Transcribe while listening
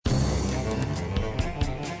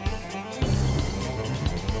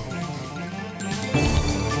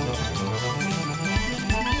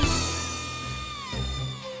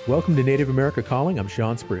Welcome to Native America Calling. I'm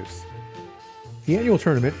Sean Spruce. The annual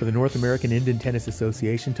tournament for the North American Indian Tennis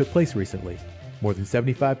Association took place recently. More than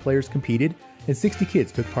 75 players competed, and 60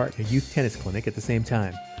 kids took part in a youth tennis clinic at the same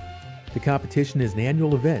time. The competition is an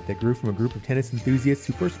annual event that grew from a group of tennis enthusiasts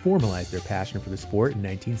who first formalized their passion for the sport in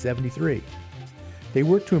 1973. They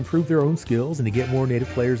worked to improve their own skills and to get more Native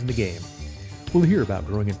players in the game. We'll hear about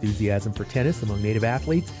growing enthusiasm for tennis among Native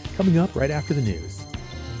athletes coming up right after the news.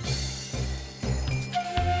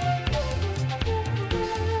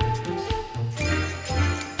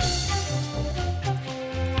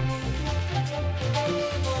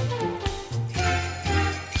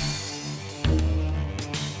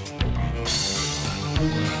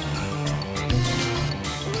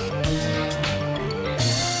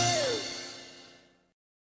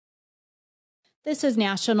 This is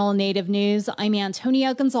National Native News. I'm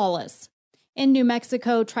Antonia Gonzalez. In New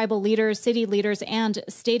Mexico, tribal leaders, city leaders, and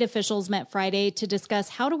state officials met Friday to discuss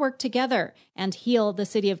how to work together and heal the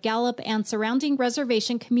city of Gallup and surrounding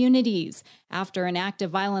reservation communities after an act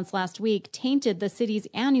of violence last week tainted the city's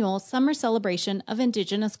annual summer celebration of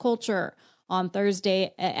Indigenous culture. On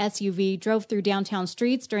Thursday, a SUV drove through downtown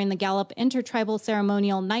streets during the Gallup Intertribal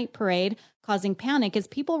Ceremonial Night Parade, causing panic as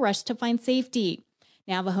people rushed to find safety.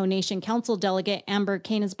 Navajo Nation Council delegate Amber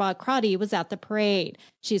Canisbaugh-Crotty was at the parade.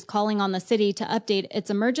 She's calling on the city to update its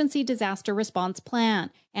emergency disaster response plan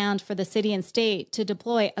and for the city and state to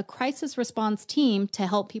deploy a crisis response team to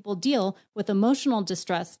help people deal with emotional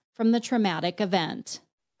distress from the traumatic event.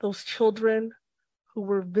 Those children who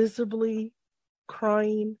were visibly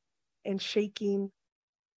crying and shaking,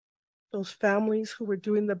 those families who were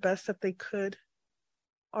doing the best that they could,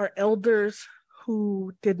 our elders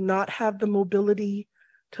who did not have the mobility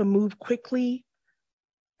to move quickly.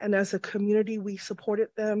 And as a community, we supported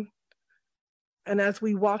them. And as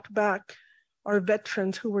we walked back, our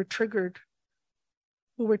veterans who were triggered,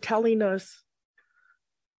 who were telling us,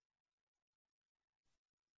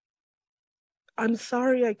 I'm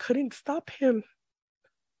sorry, I couldn't stop him.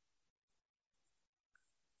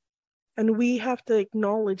 And we have to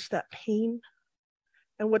acknowledge that pain.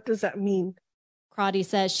 And what does that mean? Crotty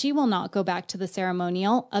says she will not go back to the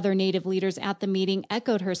ceremonial. Other Native leaders at the meeting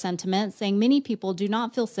echoed her sentiment, saying many people do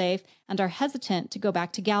not feel safe and are hesitant to go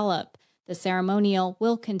back to Gallup. The ceremonial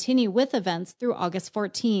will continue with events through August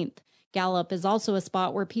 14th. Gallup is also a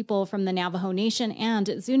spot where people from the Navajo Nation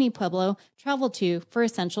and Zuni Pueblo travel to for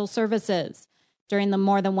essential services. During the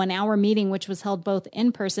more than 1 hour meeting, which was held both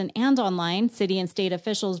in person and online, city and state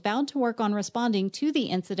officials vowed to work on responding to the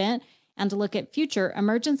incident and to look at future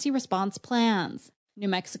emergency response plans. New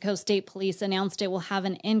Mexico State Police announced it will have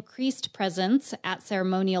an increased presence at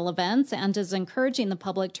ceremonial events and is encouraging the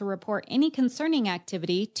public to report any concerning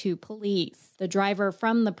activity to police. The driver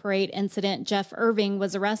from the parade incident, Jeff Irving,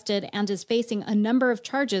 was arrested and is facing a number of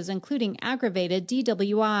charges, including aggravated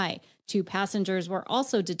DWI. 2 passengers were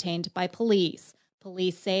also detained by police.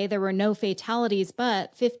 Police say there were no fatalities,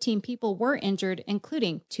 but 15 people were injured,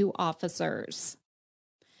 including 2 officers.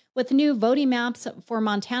 With new voting maps for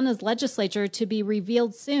Montana's legislature to be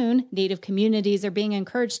revealed soon, Native communities are being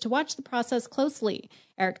encouraged to watch the process closely.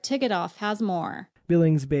 Eric Tigadoff has more.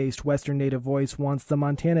 Billings-based Western Native Voice wants the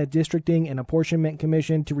Montana Districting and Apportionment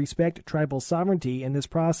Commission to respect tribal sovereignty in this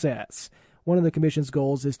process. One of the commission's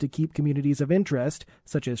goals is to keep communities of interest,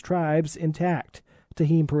 such as tribes, intact.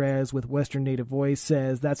 Tahim Perez with Western Native Voice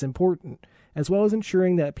says that's important, as well as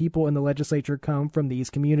ensuring that people in the legislature come from these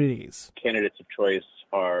communities. Candidates of choice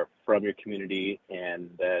are from your community, and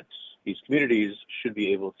that these communities should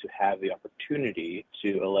be able to have the opportunity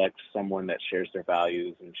to elect someone that shares their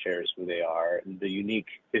values and shares who they are and the unique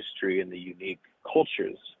history and the unique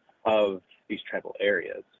cultures of these tribal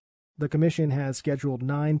areas. The commission has scheduled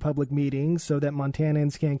 9 public meetings so that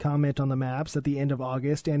Montanans can comment on the maps at the end of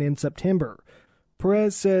August and in September.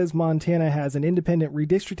 Perez says Montana has an independent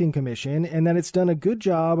redistricting commission and that it's done a good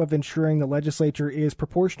job of ensuring the legislature is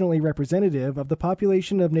proportionally representative of the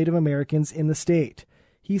population of Native Americans in the state.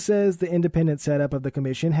 He says the independent setup of the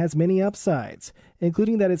commission has many upsides,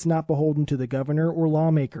 including that it's not beholden to the governor or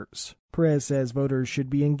lawmakers. Perez says voters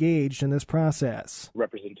should be engaged in this process.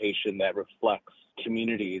 Representation that reflects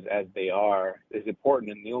communities as they are is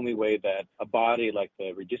important, and the only way that a body like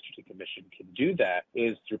the Redistricting Commission can do that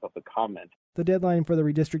is through public comment. The deadline for the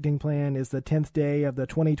redistricting plan is the 10th day of the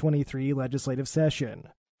 2023 legislative session.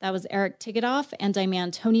 That was Eric Tigadoff, and I'm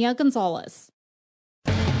Antonia Gonzalez.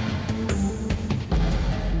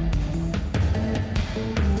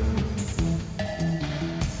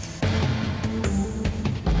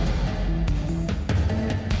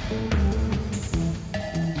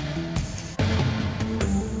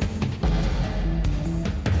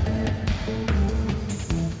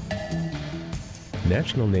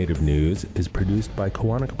 National Native News is produced by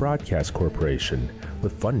Koahnic Broadcast Corporation,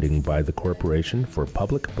 with funding by the Corporation for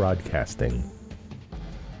Public Broadcasting.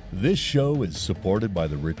 This show is supported by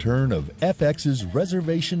the return of FX's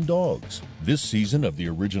Reservation Dogs. This season of the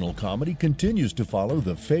original comedy continues to follow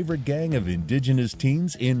the favorite gang of indigenous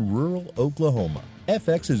teens in rural Oklahoma.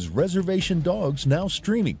 FX's Reservation Dogs now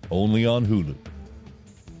streaming only on Hulu.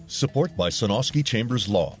 Support by Sonosky Chambers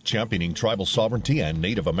Law, championing tribal sovereignty and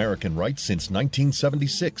Native American rights since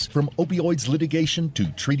 1976. From opioids litigation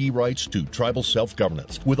to treaty rights to tribal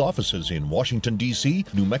self-governance. With offices in Washington, D.C.,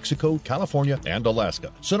 New Mexico, California, and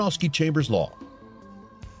Alaska. Sonosky Chambers Law.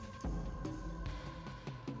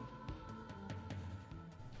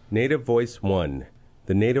 Native Voice One,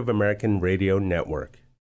 the Native American Radio Network.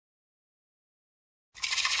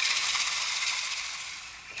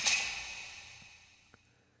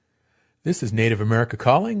 This is Native America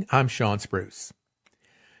Calling. I'm Sean Spruce.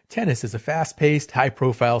 Tennis is a fast-paced,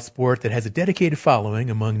 high-profile sport that has a dedicated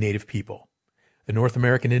following among Native people. The North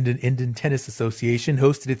American Indian Tennis Association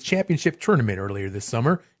hosted its championship tournament earlier this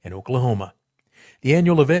summer in Oklahoma. The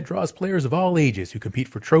annual event draws players of all ages who compete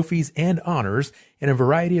for trophies and honors in a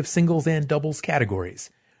variety of singles and doubles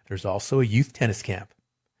categories. There's also a youth tennis camp.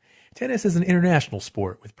 Tennis is an international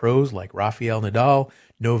sport with pros like Rafael Nadal,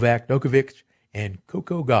 Novak Djokovic, and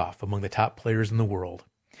Coco Gauff among the top players in the world.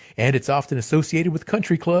 And it's often associated with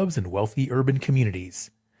country clubs and wealthy urban communities.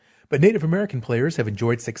 But Native American players have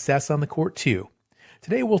enjoyed success on the court too.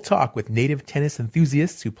 Today we'll talk with Native tennis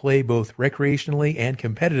enthusiasts who play both recreationally and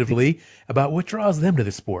competitively about what draws them to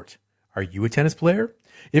the sport. Are you a tennis player?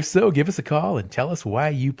 If so, give us a call and tell us why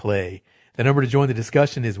you play. The number to join the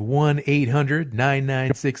discussion is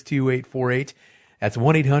 1-800-996-2848. That's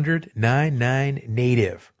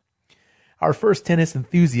 1-800-99-NATIVE. Our first tennis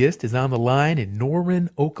enthusiast is on the line in Norman,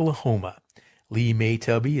 Oklahoma. Lee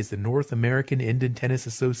Maytubby is the North American Indian Tennis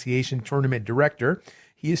Association Tournament Director.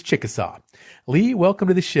 He is Chickasaw. Lee, welcome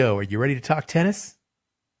to the show. Are you ready to talk tennis?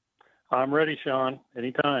 I'm ready, Sean.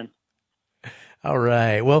 Anytime. All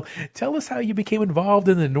right. Well, tell us how you became involved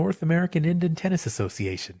in the North American Indian Tennis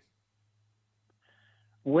Association.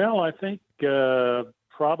 Well, I think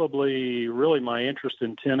probably really my interest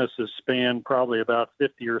in tennis has spanned probably about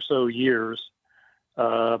 50 or so years,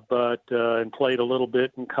 and played a little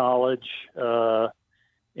bit in college, and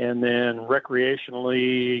then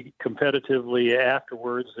recreationally, competitively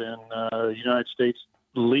afterwards in the United States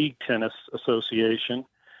League Tennis Association.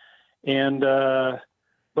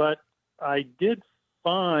 But I did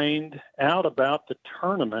find out about the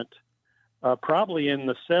tournament probably in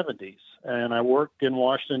the 70s. And I worked in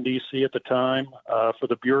Washington, D.C. at the time for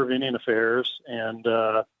the Bureau of Indian Affairs, and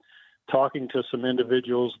talking to some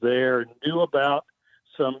individuals there, knew about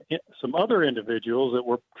some other individuals that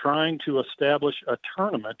were trying to establish a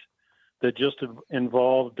tournament that just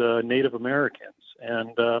involved Native Americans.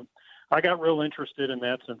 And I got real interested in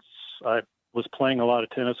that since I was playing a lot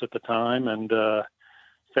of tennis at the time, and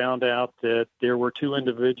found out that there were two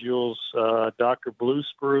individuals, Dr. Blue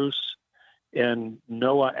Spruce and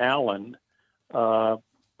Noah Allen,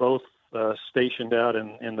 both stationed out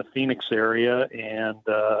in the Phoenix area, and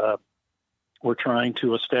were trying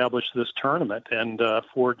to establish this tournament and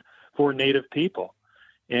for Native people.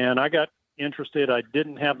 And I got interested. I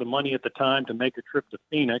didn't have the money at the time to make a trip to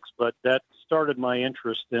Phoenix, but that started my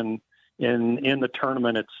interest in the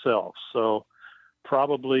tournament itself. So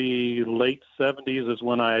probably late 70s is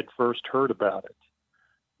when I had first heard about it.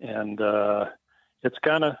 And it's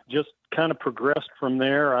kind of progressed from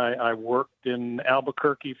there. I worked in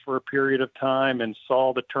Albuquerque for a period of time and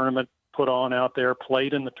saw the tournament put on out there,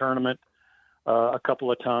 played in the tournament a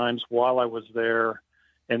couple of times while I was there,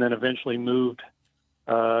 and then eventually moved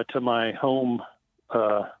to my home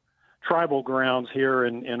tribal grounds here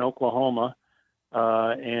in Oklahoma,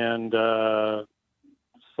 and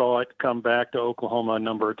saw it come back to Oklahoma a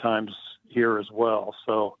number of times here as well.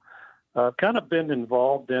 So I've kind of been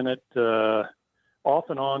involved in it off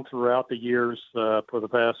and on throughout the years for the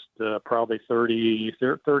past probably 30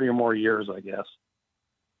 or more years, I guess.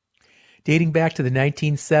 Dating back to the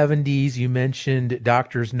 1970s, you mentioned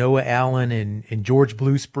Doctors Noah Allen and George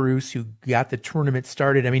Blue Spruce, who got the tournament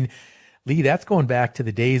started. I mean, Lee, that's going back to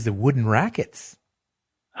the days of wooden rackets.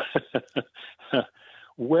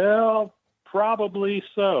 Well, probably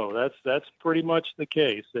so. That's pretty much the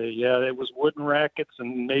case. Yeah, it was wooden rackets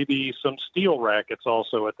and maybe some steel rackets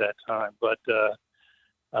also at that time. But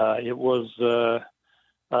it was,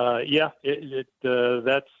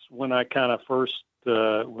 that's when I kind of first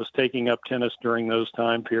was taking up tennis during those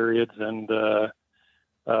time periods, and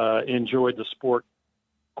enjoyed the sport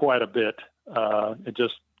quite a bit. It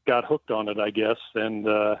just got hooked on it, I guess, and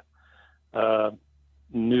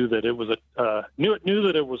knew that it was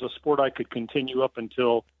a sport I could continue up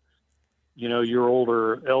until,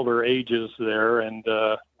 your elder ages there, and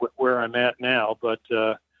where I'm at now. But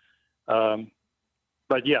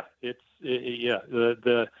yeah,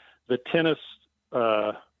 the tennis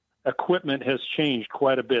equipment has changed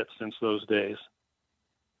quite a bit since those days.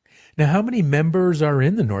 Now, how many members are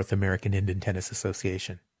in the North American Indian Tennis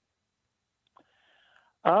Association?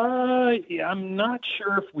 I'm not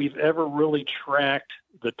sure if we've ever really tracked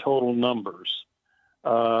the total numbers.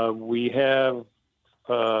 We have,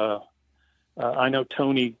 I know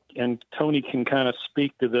Tony can kind of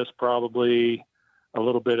speak to this probably a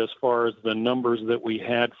little bit as far as the numbers that we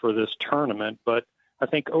had for this tournament, but I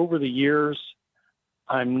think over the years,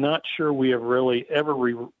 I'm not sure we have really ever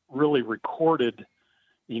really recorded,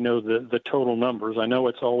 the total numbers. I know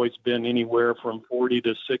it's always been anywhere from 40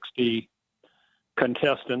 to 60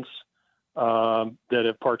 contestants that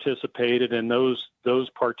have participated, and those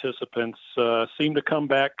participants seem to come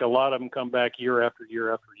back. A lot of them come back year after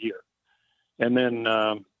year after year. And then,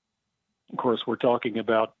 of course, we're talking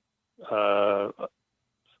about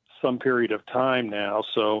some period of time now.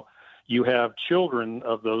 So you have children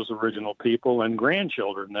of those original people and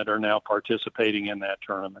grandchildren that are now participating in that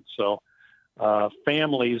tournament. So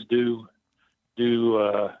families do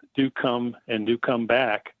come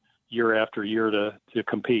back year after year to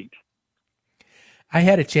compete. I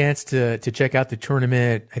had a chance to check out the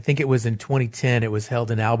tournament. I think it was in 2010. It was held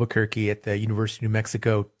in Albuquerque at the University of New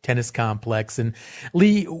Mexico Tennis Complex. And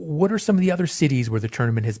Lee, what are some of the other cities where the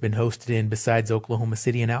tournament has been hosted in besides Oklahoma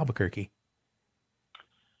City and Albuquerque?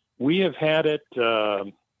 We have had it,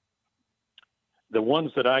 the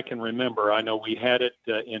ones that I can remember, I know we had it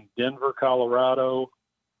in Denver, Colorado.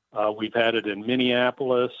 We've had it in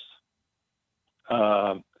Minneapolis.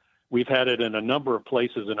 We've had it in a number of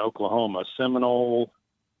places in Oklahoma: Seminole,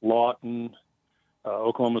 Lawton,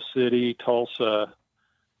 Oklahoma City, Tulsa.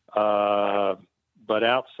 But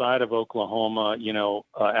outside of Oklahoma,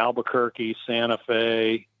 Albuquerque, Santa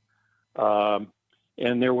Fe,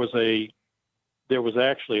 and there was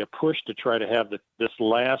actually a push to try to have this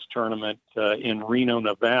last tournament in Reno,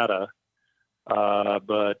 Nevada,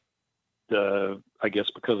 but I guess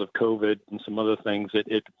because of COVID and some other things,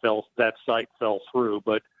 that site fell through.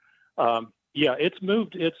 But it's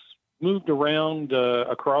moved around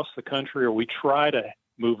across the country, or we try to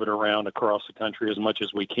move it around across the country as much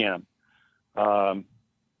as we can. I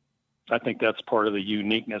think that's part of the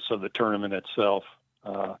uniqueness of the tournament itself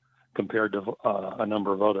compared to a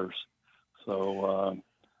number of others. So,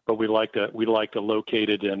 but we like to locate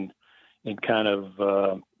it in kind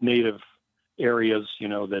of native areas,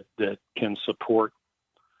 that can support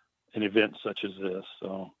an event such as this.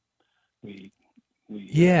 So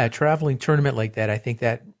a traveling tournament like that, I think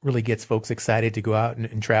that really gets folks excited to go out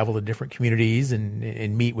and travel to different communities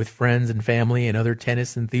and meet with friends and family and other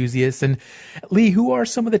tennis enthusiasts. And Lee, who are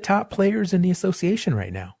some of the top players in the association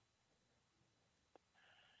right now?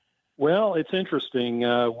 Well, it's interesting.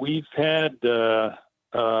 We've had a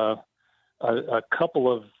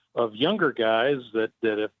couple of younger guys that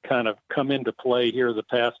have kind of come into play here the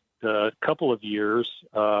past couple of years.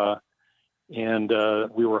 And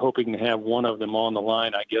we were hoping to have one of them on the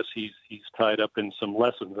line. I guess he's tied up in some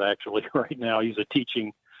lessons actually right now. He's a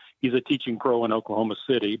teaching pro in Oklahoma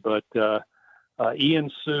City. But Ian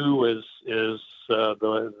Sue is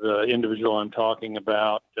the individual I'm talking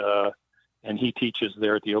about, and he teaches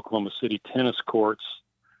there at the Oklahoma City tennis courts.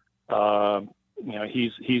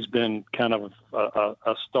 He's been kind of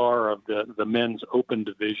a star of the men's open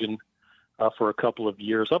division for a couple of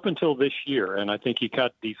years up until this year, and I think he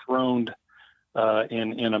got dethroned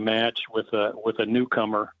in a match with a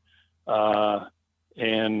newcomer,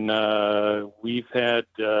 and we've had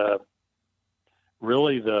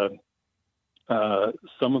really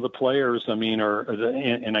some of the players. I mean,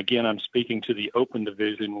 and again, I'm speaking to the open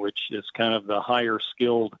division, which is kind of the higher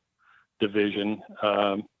skilled division.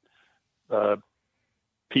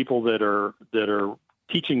 People that are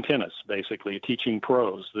teaching tennis, basically teaching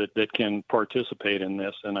pros that can participate in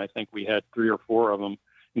this, and I think we had 3 or 4 of them,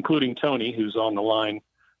 including Tony, who's on the line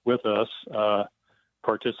with us,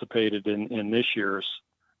 participated in this year's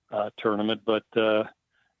tournament. But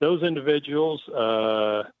those individuals,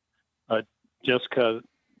 Jessica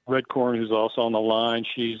Redcorn, who's also on the line,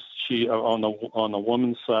 she on the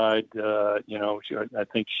women's side, I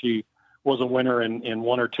think she was a winner in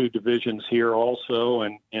 1 or 2 divisions here also,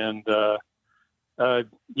 and I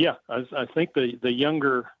think the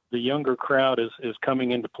younger crowd is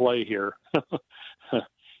coming into play here.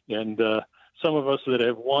 And some of us that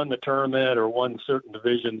have won the tournament or won certain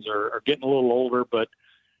divisions are getting a little older, but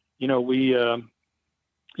we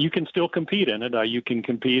you can still compete in it. You can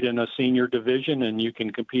compete in a senior division, and you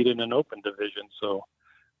can compete in an open division. So,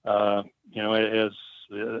 as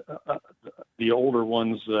the older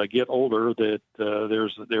ones get older, that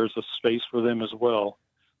there's a space for them as well.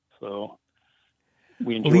 So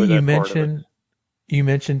we enjoy Lee, that part of it. You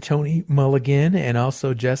mentioned Tony Mulligan and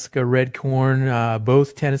also Jessica Redcorn,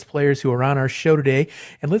 both tennis players who are on our show today.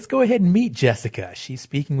 And let's go ahead and meet Jessica. She's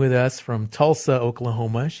speaking with us from Tulsa,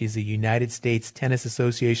 Oklahoma. She's a United States Tennis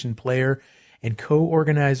Association player and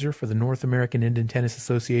co-organizer for the North American Indian Tennis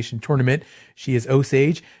Association tournament. She is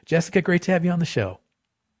Osage. Jessica, great to have you on the show.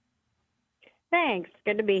 Thanks.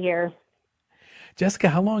 Good to be here. Jessica,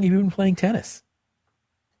 how long have you been playing tennis?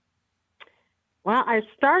 Well, I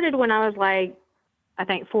started when I was I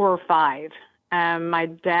think 4 or 5. My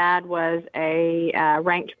dad was a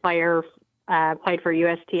ranked player, played for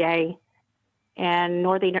USTA in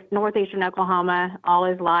northeastern Oklahoma all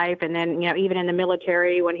his life. And then, even in the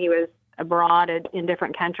military, when he was abroad in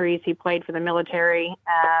different countries, he played for the military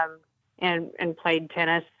and played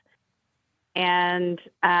tennis. And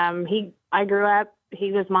I grew up,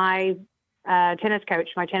 he was my tennis coach,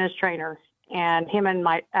 my tennis trainer. And him and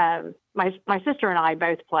my sister and I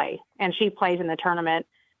both play, and she plays in the tournament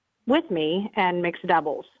with me and mixed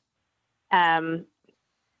doubles.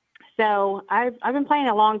 So I've been playing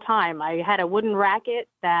a long time. I had a wooden racket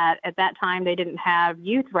that at that time they didn't have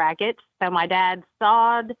youth rackets, so my dad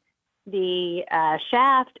sawed the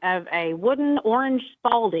shaft of a wooden orange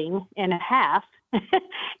Spalding in half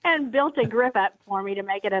and built a grip up for me to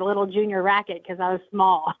make it a little junior racket because I was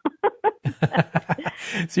small.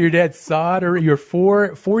 So your dad sawed, or you're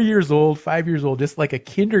 4 years old, 5 years old, just like a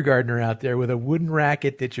kindergartner out there with a wooden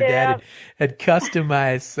racket that your dad had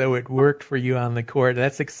customized so it worked for you on the court.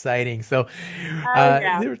 That's exciting. So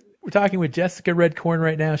we're talking with Jessica Redcorn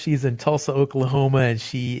right now. She's in Tulsa, Oklahoma, and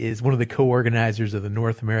she is one of the co-organizers of the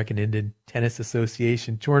North American Indian Tennis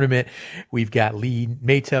Association tournament. We've got Lee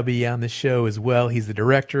Maytubby on the show as well. He's the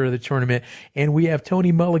director of the tournament. And we have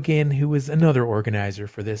Tony Mulligan, who is another organizer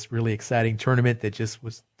for this really exciting tournament that just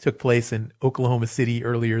took place in Oklahoma City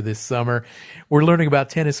earlier this summer. We're learning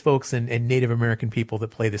about tennis folks and Native American people that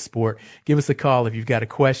play the sport. Give us a call if you've got a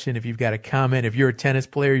question, if you've got a comment. If you're a tennis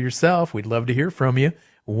player yourself, we'd love to hear from you.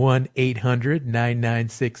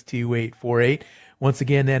 1-800-996-2848. Once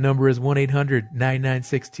again, that number is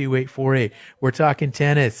 1-800-996-2848. We're talking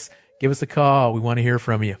tennis. Give us a call. We want to hear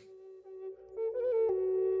from you.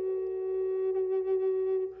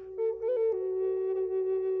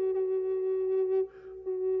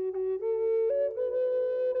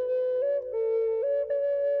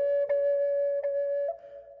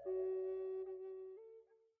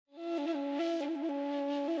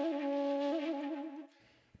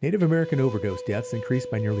 Native American overdose deaths increased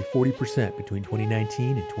by nearly 40% between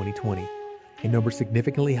 2019 and 2020, a number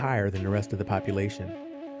significantly higher than the rest of the population.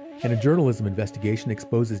 And a journalism investigation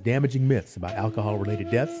exposes damaging myths about alcohol-related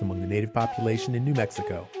deaths among the Native population in New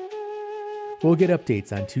Mexico. We'll get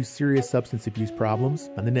updates on 2 serious substance abuse problems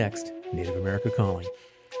on the next Native America Calling.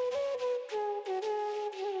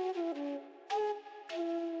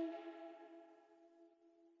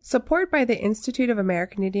 Support by the Institute of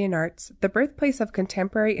American Indian Arts, the birthplace of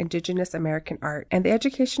contemporary Indigenous American art, and the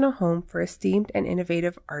educational home for esteemed and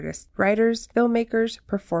innovative artists, writers, filmmakers,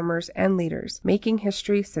 performers, and leaders, making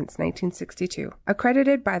history since 1962.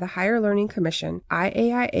 Accredited by the Higher Learning Commission,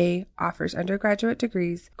 IAIA offers undergraduate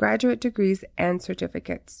degrees, graduate degrees, and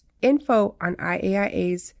certificates. Info on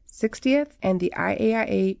IAIA's 60th and the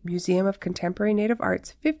IAIA Museum of Contemporary Native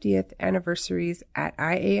Arts 50th anniversaries at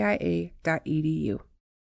IAIA.edu.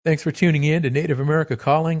 Thanks for tuning in to Native America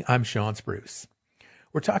Calling. I'm Sean Spruce.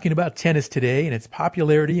 We're talking about tennis today and its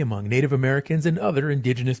popularity among Native Americans and other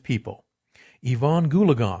Indigenous people. Yvonne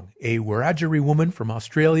Goolagong, a Wiradjuri woman from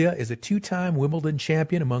Australia, is a 2-time Wimbledon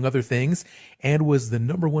champion, among other things, and was the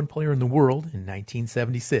 #1 player in the world in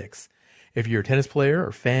 1976. If you're a tennis player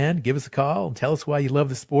or fan, give us a call and tell us why you love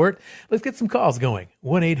the sport. Let's get some calls going.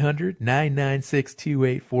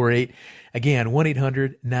 1-800-996-2848. Again,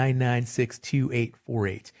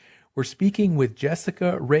 1-800-996-2848. We're speaking with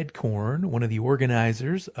Jessica Redcorn, one of the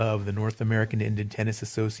organizers of the North American Indian Tennis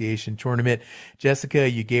Association tournament. Jessica,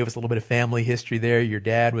 you gave us a little bit of family history there. Your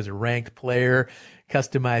dad was a ranked player,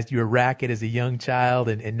 customized you a racket as a young child,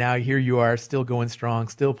 and now here you are still going strong,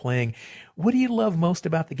 still playing. What do you love most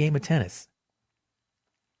about the game of tennis?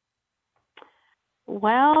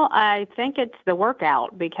 Well, I think it's the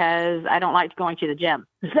workout because I don't like going to the gym.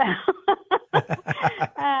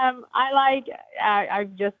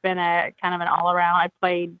 I've just been a kind of an all-around. I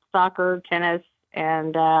played soccer, tennis,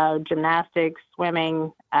 and gymnastics,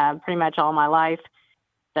 swimming pretty much all my life.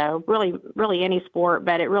 So really any sport,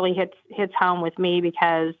 but it really hits home with me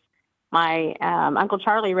because my Uncle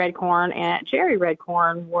Charlie Redcorn and Aunt Jerry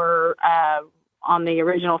Redcorn were on the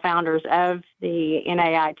original founders of the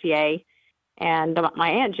NAITA, and my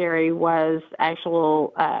Aunt Jerry was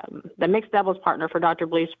the mixed doubles partner for Dr.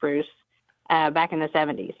 Blue Spruce back in the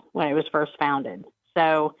 70s when it was first founded.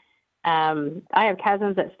 So I have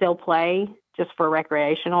cousins that still play just for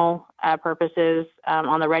recreational purposes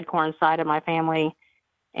on the Redcorn side of my family.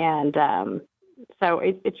 And so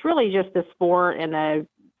it's really just the sport and the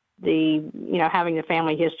having the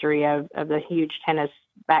family history of the huge tennis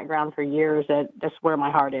background for years. That's where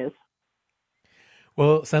my heart is.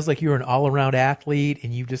 Well, it sounds like you're an all-around athlete,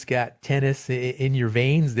 and you've just got tennis in your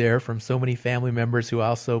veins there from so many family members who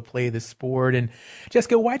also play the sport. And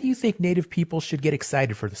Jessica, why do you think Native people should get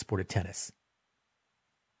excited for the sport of tennis?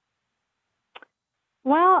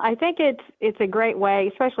 Well, I think it's a great way,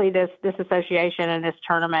 especially this association and this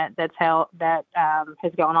tournament that's held that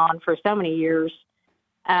has gone on for so many years.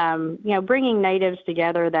 Bringing natives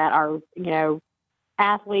together that are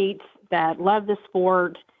athletes that love the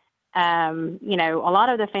sport. A lot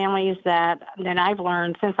of the families that I've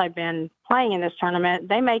learned since I've been playing in this tournament,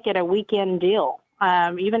 they make it a weekend deal.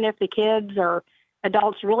 Even if the kids or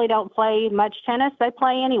adults really don't play much tennis, they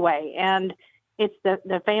play anyway. And it's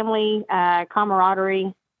the family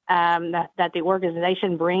camaraderie that the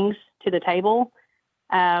organization brings to the table,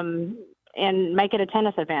 and make it a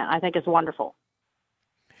tennis event. I think it's wonderful.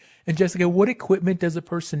 And Jessica, what equipment does a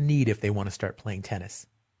person need if they want to start playing tennis?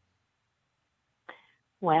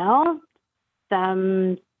 Well,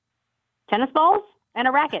 some tennis balls and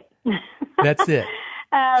a racket. That's it.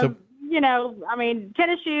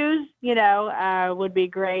 Tennis shoes, would be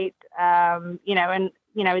great. And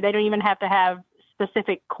they don't even have to have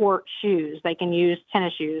specific court shoes. They can use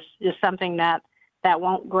tennis shoes, just something that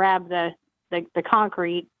won't grab the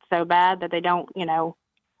concrete so bad that they don't,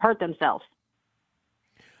 hurt themselves.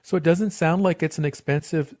 So it doesn't sound like it's an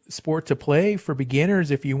expensive sport to play for beginners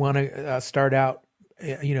if you want to start out,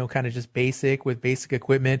 kind of just basic with basic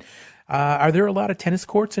equipment. Are there a lot of tennis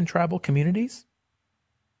courts in tribal communities?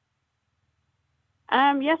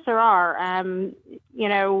 Yes, there are.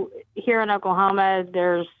 Here in Oklahoma,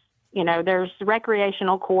 there's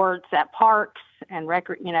recreational courts at parks and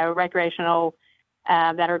recreational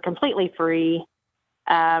that are completely free.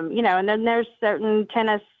 And then there's certain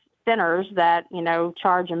tennis centers that,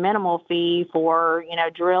 charge a minimal fee for,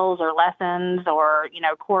 drills or lessons or,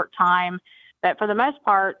 court time. But for the most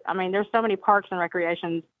part, there's so many parks and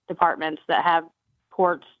recreation departments that have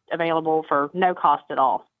courts available for no cost at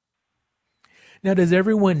all. Now, does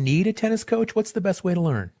everyone need a tennis coach? What's the best way to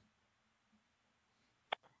learn?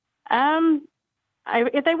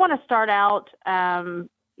 If they want to start out, find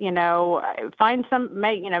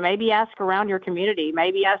maybe ask around your community,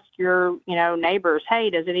 maybe ask your, neighbors,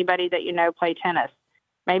 hey, does anybody that play tennis?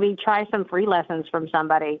 Maybe try some free lessons from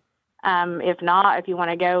somebody. If not, if you want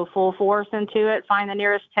to go full force into it, find the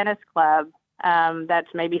nearest tennis club that's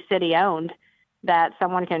maybe city owned, that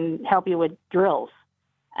someone can help you with drills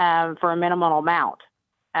for a minimal amount,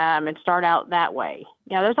 and start out that way.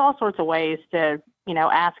 There's all sorts of ways to,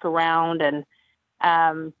 ask around and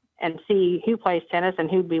see who plays tennis and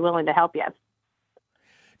who'd be willing to help you.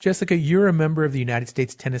 Jessica, you're a member of the United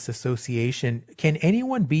States Tennis Association. Can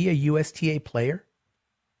anyone be a USTA player?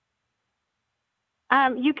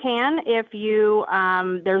 You can if you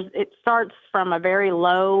it starts from a very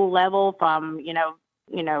low level, from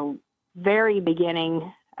very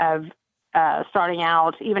beginning of starting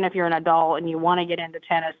out. Even if you're an adult and you want to get into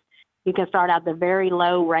tennis, you can start out the very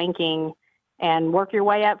low ranking and work your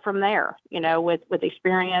way up from there. With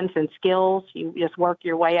experience and skills, you just work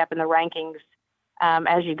your way up in the rankings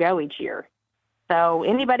as you go each year. So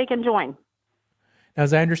anybody can join. Now,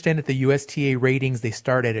 as I understand it, the USTA ratings, they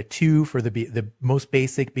start at a 2 for the most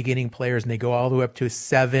basic beginning players, and they go all the way up to a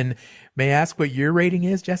 7. May I ask what your rating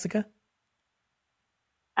is, Jessica?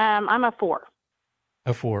 I'm a 4.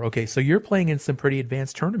 A 4. Okay, so you're playing in some pretty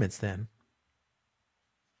advanced tournaments then.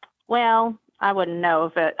 Well, I wouldn't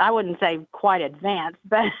know I wouldn't say quite advanced,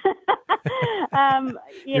 but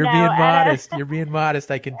you're being modest. You're being modest,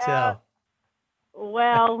 I can tell.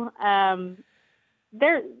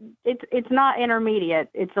 It's not intermediate.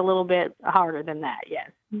 It's a little bit harder than that,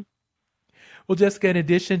 yes. Well, Jessica, in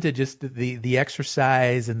addition to just the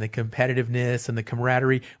exercise and the competitiveness and the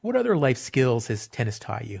camaraderie, what other life skills has tennis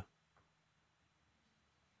taught you?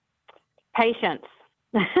 Patience.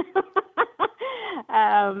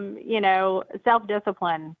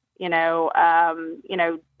 Self-discipline.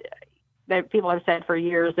 That people have said for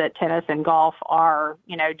years that tennis and golf are,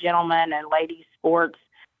 gentlemen and ladies sports.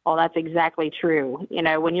 well, that's exactly true.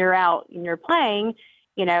 When you're out and you're playing,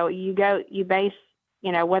 you base,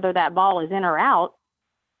 whether that ball is in or out,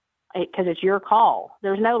 because it's your call.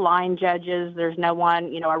 There's no line judges. There's no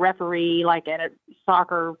one, a referee like at a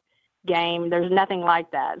soccer game. There's nothing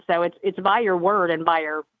like that. So it's by your word and by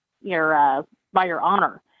your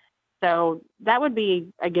honor. So that would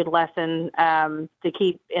be a good lesson to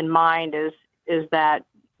keep in mind is that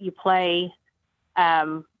you play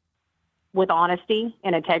with honesty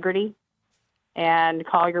and integrity, and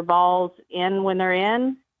call your balls in when they're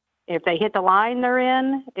in. If they hit the line, they're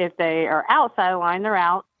in. If they are outside the line, they're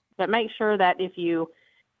out. But make sure that if you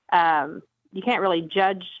can't really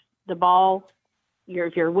judge the ball,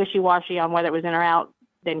 if you're wishy-washy on whether it was in or out,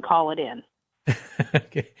 then call it in.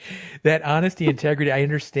 Okay. That honesty, integrity, I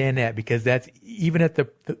understand that, because that's even at the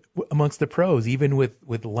amongst the pros, even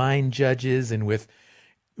with line judges and with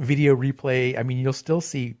video replay. I mean, you'll still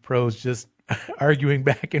see pros just arguing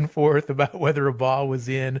back and forth about whether a ball was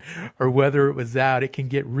in or whether it was out. It can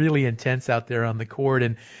get really intense out there on the court.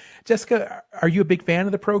 And Jessica, are you a big fan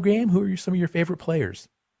of the pro game? Who are some of your favorite players?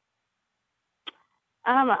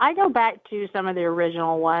 I go back to some of the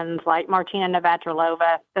original ones, like Martina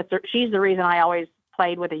Navratilova. She's the reason I always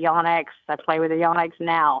played with the Yonex. I play with the Yonex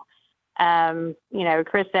now.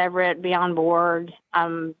 Chris Everett, Bjorn Borg,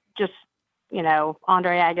 just,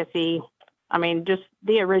 Andre Agassi. I mean, just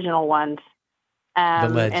the original ones. The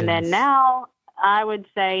legends. And then now I would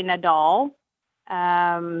say Nadal.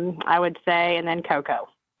 I would say, and then Coco.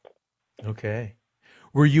 Okay.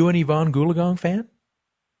 Were you an Yvonne Goolagong fan?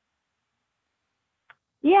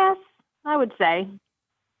 Yes, I would say.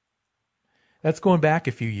 That's going back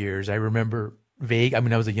a few years. I remember vague. I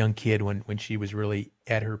mean, I was a young kid when she was really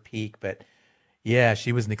at her peak, but yeah,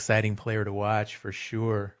 she was an exciting player to watch for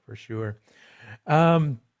sure.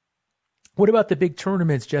 What about the big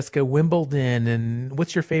tournaments, Jessica? Wimbledon, and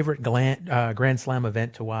what's your favorite Grand Slam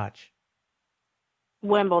event to watch?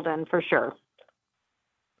 Wimbledon, for sure.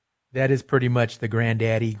 That is pretty much the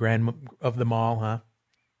granddaddy of them all, huh?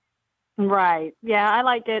 Right. Yeah, I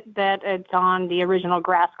liked it that it's on the original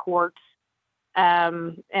grass courts,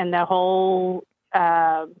 and the whole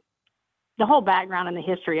background and the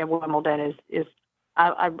history of Wimbledon is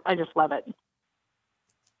I just love it.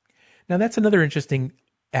 Now that's another interesting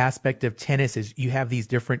aspect of tennis is you have these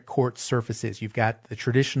different court surfaces. You've got the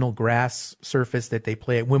traditional grass surface that they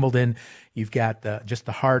play at Wimbledon. You've got just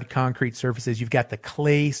the hard concrete surfaces. You've got the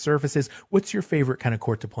clay surfaces. What's your favorite kind of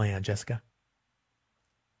court to play on, Jessica?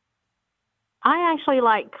 I actually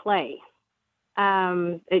like clay.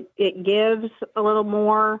 It gives a little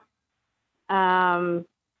more. It's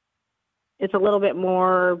a little bit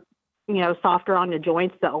more, softer on your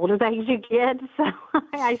joints the older that you get. So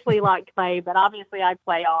I actually like clay, but obviously I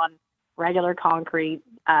play on regular concrete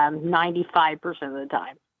 95% of the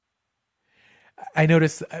time. I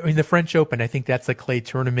noticed, the French Open, I think that's a clay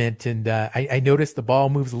tournament, and I noticed the ball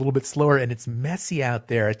moves a little bit slower, and it's messy out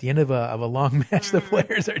there. At the end of a long match, the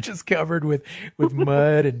players are just covered with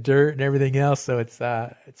mud and dirt and everything else. So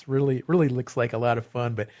it's really looks like a lot of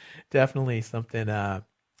fun, but definitely something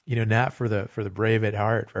not for the brave at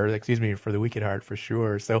heart, for the weak at heart for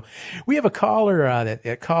sure. So we have a caller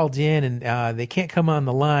that called in, and they can't come on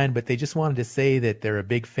the line, but they just wanted to say that they're a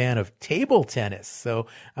big fan of table tennis. So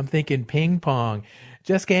I'm thinking ping pong.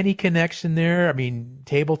 Jessica, any connection there? I mean,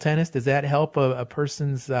 table tennis, does that help a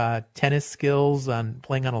person's tennis skills on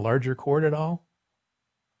playing on a larger court at all?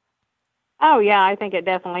 Oh, yeah, I think it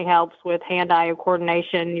definitely helps with hand-eye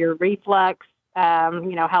coordination, your reflex,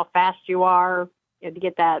 how fast you are, to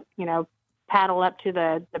get that, paddle up to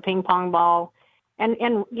the ping pong ball. And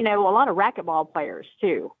a lot of racquetball players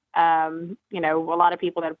too. A lot of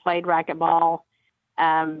people that have played racquetball,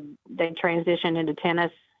 they transition into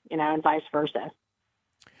tennis, and vice versa.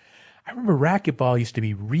 I remember racquetball used to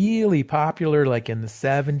be really popular, like in the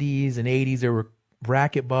 70s and 80s. There were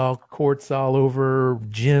racquetball courts all over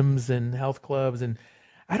gyms and health clubs, and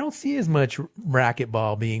I don't see as much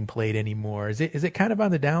racquetball being played anymore. Is it kind of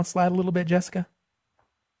on the downslide a little bit, Jessica?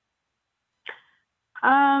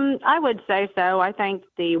 I would say so. I think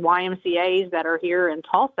the YMCAs that are here in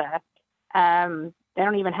Tulsa, they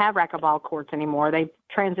don't even have racquetball courts anymore. They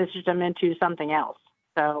transitioned them into something else.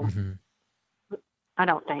 So I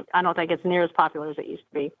don't think it's near as popular as it used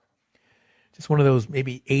to be. Just one of those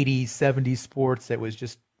maybe 80s, 70s sports that was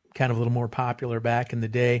just kind of a little more popular back in the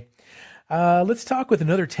day. Let's talk with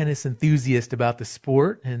another tennis enthusiast about the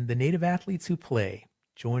sport and the native athletes who play.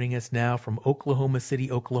 Joining us now from Oklahoma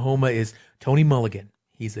City, Oklahoma, is Tony Mulligan.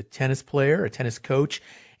 He's a tennis player, a tennis coach,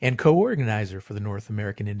 and co-organizer for the North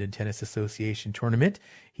American Indian Tennis Association tournament.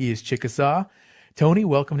 He is Chickasaw. Tony,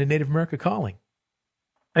 welcome to Native America Calling.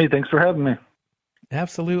 Hey, thanks for having me.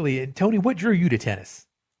 Absolutely. And Tony, what drew you to tennis?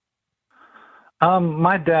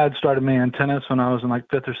 My dad started me in tennis when I was in like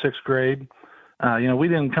 5th or 6th grade. We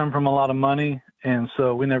didn't come from a lot of money, and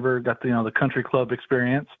so we never got the country club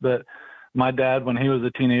experience. But my dad, when he was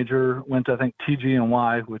a teenager, went to, I think,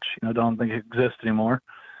 TG&Y, which, don't think exists anymore,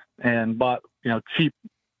 and bought, cheap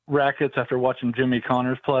rackets after watching Jimmy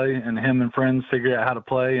Connors play, and him and friends figured out how to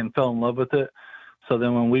play and fell in love with it. So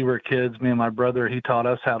then when we were kids, me and my brother, he taught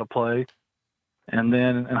us how to play. And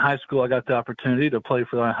then in high school, I got the opportunity to play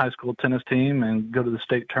for the high school tennis team and go to the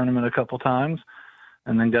state tournament a couple times,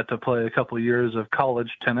 and then got to play a couple of years of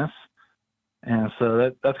college tennis. And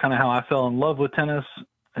so that's kind of how I fell in love with tennis,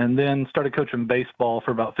 and then started coaching baseball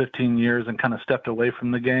for about 15 years and kind of stepped away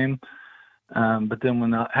from the game. But then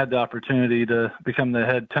when I had the opportunity to become the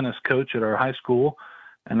head tennis coach at our high school,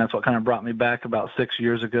 and that's what kind of brought me back about 6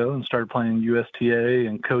 years ago, and started playing USTA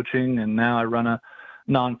and coaching. And now I run a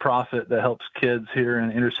nonprofit that helps kids here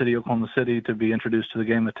in inner city Oklahoma City to be introduced to the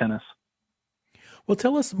game of tennis. Well,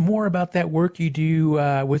 tell us more about that work you do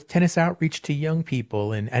with tennis outreach to young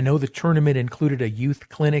people. And I know the tournament included a youth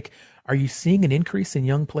clinic. Are you seeing an increase in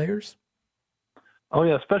young players? Oh,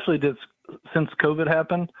 yeah, especially since COVID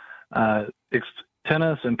happened.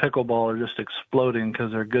 Tennis and pickleball are just exploding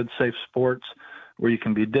because they're good, safe sports where you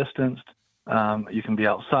can be distanced, you can be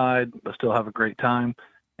outside, but still have a great time.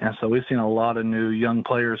 And so we've seen a lot of new young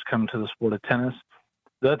players come to the sport of tennis.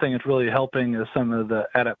 The other thing that's really helping is some of the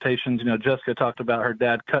adaptations. Jessica talked about her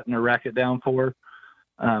dad cutting a racket down for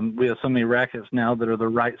her. We have so many rackets now that are the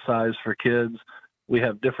right size for kids. We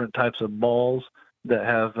have different types of balls that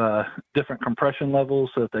have different compression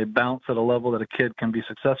levels so that they bounce at a level that a kid can be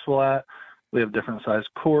successful at. We have different size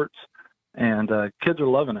courts, and kids are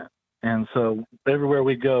loving it. And so everywhere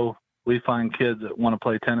we go, we find kids that want to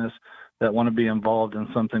play tennis, that want to be involved in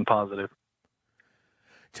something positive.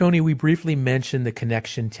 Tony, we briefly mentioned the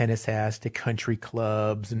connection tennis has to country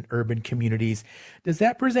clubs and urban communities. Does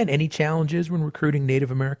that present any challenges when recruiting Native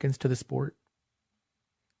Americans to the sport?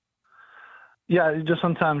 Yeah, just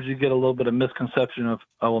sometimes you get a little bit of misconception of,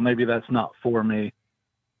 oh, well, maybe that's not for me.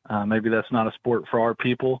 Maybe that's not a sport for our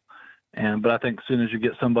people. But I think as soon as you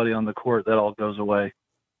get somebody on the court, that all goes away.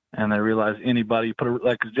 And they realize anybody,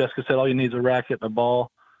 like Jessica said, all you need is a racket and a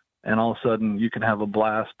ball, and all of a sudden you can have a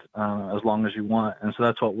blast as long as you want. And so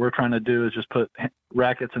that's what we're trying to do, is just put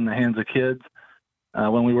rackets in the hands of kids.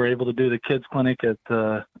 When we were able to do the kids clinic at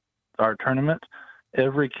our tournament,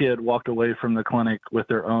 every kid walked away from the clinic with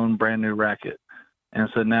their own brand new racket. And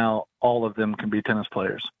so now all of them can be tennis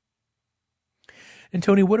players. And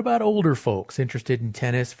Tony, what about older folks interested in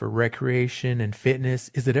tennis for recreation and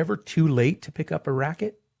fitness? Is it ever too late to pick up a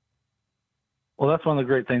racket? Well, that's one of the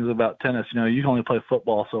great things about tennis. You can only play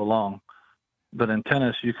football so long, but in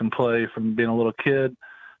tennis, you can play from being a little kid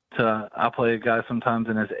to, I play a guy sometimes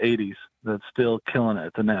in his 80s that's still killing it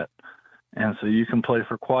at the net. And so you can play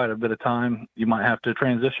for quite a bit of time. You might have to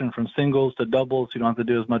transition from singles to doubles. You don't have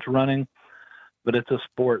to do as much running, but it's a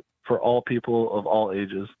sport for all people of all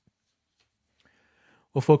ages.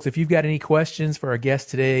 Well, folks, if you've got any questions for our guest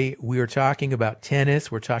today, we are talking about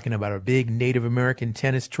tennis. We're talking about a big Native American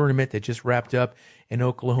tennis tournament that just wrapped up in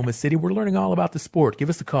Oklahoma City. We're learning all about the sport. Give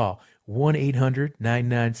us a call,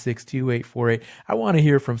 1-800-996-2848. I want to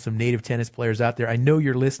hear from some Native tennis players out there. I know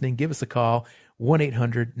you're listening. Give us a call,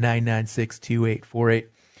 1-800-996-2848.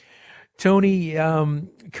 Tony,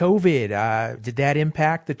 COVID, did that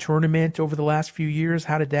impact the tournament over the last few years?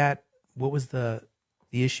 What was the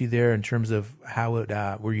issue there in terms of how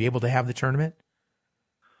were you able to have the tournament?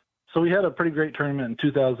 So we had a pretty great tournament in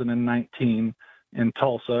 2019 in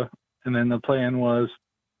Tulsa. And then the plan was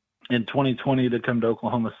in 2020 to come to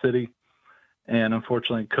Oklahoma City. And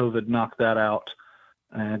unfortunately, COVID knocked that out.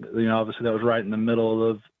 And, obviously that was right in the middle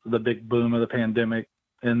of the big boom of the pandemic.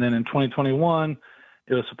 And then in 2021,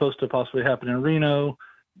 it was supposed to possibly happen in Reno.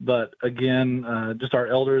 But again, just our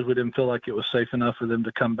elders, we didn't feel like it was safe enough for them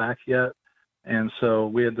to come back yet. And so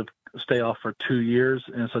we had to stay off for 2 years.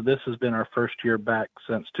 And so this has been our first year back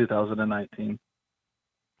since 2019.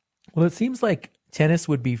 Well, it seems like tennis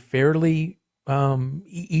would be fairly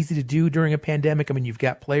easy to do during a pandemic. I mean, you've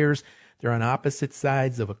got players, they're on opposite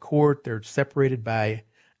sides of a court. They're separated by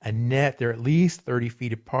a net. They're at least 30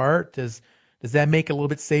 feet apart. Does that make it a little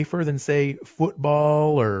bit safer than, say,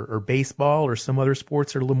 football or baseball or some other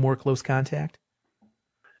sports that are a little more close contact?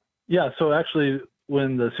 Yeah, so actually,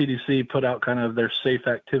 when the CDC put out kind of their safe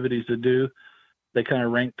activities to do, they kind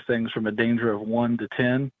of ranked things from a danger of 1 to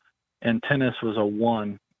 10, and tennis was a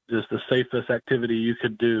 1, just the safest activity you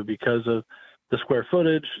could do because of the square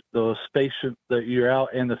footage, the space that you're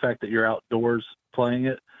out, and the fact that you're outdoors playing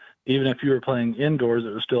it. even if you were playing indoors,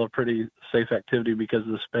 it was still a pretty safe activity because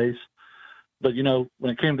of the space. But,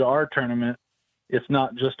 when it came to our tournament, it's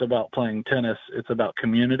not just about playing tennis, it's about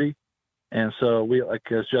community. And so we, like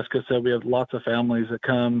as Jessica said, we have lots of families that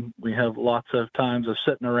come. We have lots of times of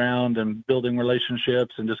sitting around and building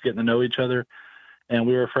relationships and just getting to know each other. And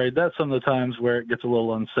we were afraid that's some of the times where it gets a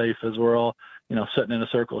little unsafe as we're all, sitting in a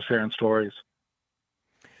circle sharing stories.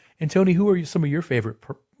 And Tony, who are some of your favorite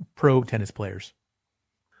pro tennis players?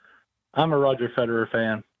 I'm a Roger Federer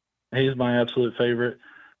fan. He's my absolute favorite.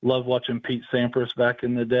 Love watching Pete Sampras back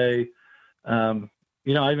in the day. I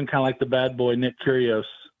even kind of like the bad boy, Nick Kyrgios.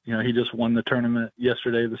 He just won the tournament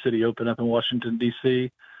yesterday, the City Open up in Washington,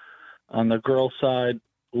 D.C. On the girls' side,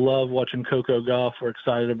 love watching Coco Gauff. We're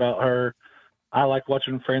excited about her. I like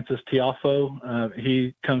watching Francis Tiafoe.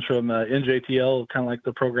 He comes from NJTL, kind of like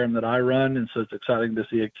the program that I run, and so it's exciting to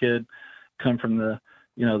see a kid come from the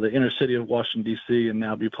inner city of Washington, D.C., and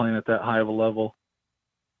now be playing at that high of a level.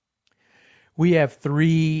 We have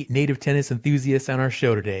 3 native tennis enthusiasts on our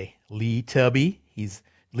show today. Lee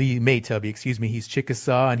May Tubby, he's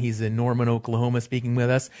Chickasaw, and he's in Norman, Oklahoma, speaking with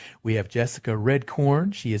us. We have Jessica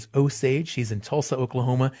Redcorn. She is Osage. She's in Tulsa,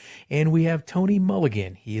 Oklahoma. And we have Tony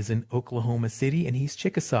Mulligan. He is in Oklahoma City, and he's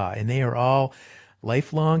Chickasaw. And they are all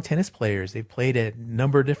lifelong tennis players. They've played at a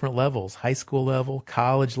number of different levels, high school level,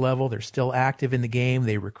 college level. They're still active in the game.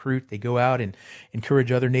 They recruit. They go out and encourage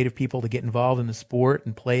other Native people to get involved in the sport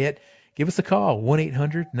and play it. Give us a call,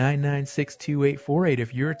 1-800-996-2848.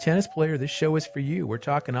 If you're a tennis player, this show is for you. We're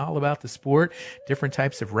talking all about the sport, different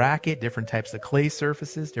types of racket, different types of clay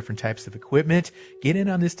surfaces, different types of equipment. Get in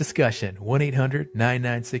on this discussion,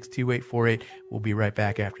 1-800-996-2848. We'll be right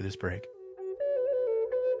back after this break.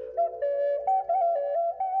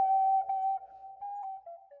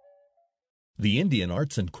 The Indian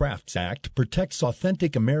Arts and Crafts Act protects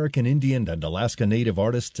authentic American Indian and Alaska Native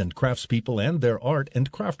artists and craftspeople and their art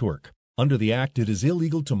and craftwork. Under the Act, it is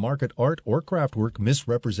illegal to market art or craftwork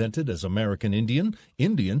misrepresented as American Indian,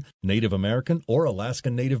 Indian, Native American, or Alaska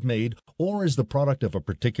Native made, or as the product of a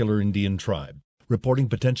particular Indian tribe. Reporting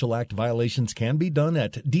potential Act violations can be done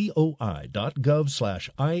at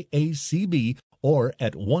doi.gov/IACB or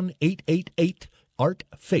at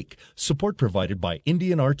 1-888-ART-FAKE. Support provided by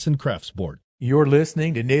Indian Arts and Crafts Board. You're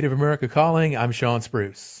listening to Native America Calling. I'm Sean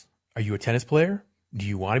Spruce. Are you a tennis player? Do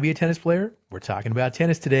you want to be a tennis player? We're talking about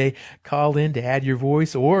tennis today. Call in to add your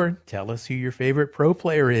voice or tell us who your favorite pro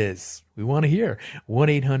player is. We want to hear.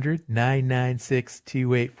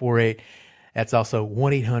 1-800-996-2848. That's also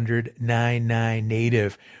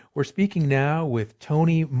 1-800-99-NATIVE. We're speaking now with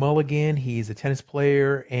Tony Mulligan. He's a tennis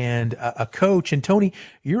player and a coach. And Tony,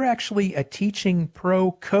 you're actually a teaching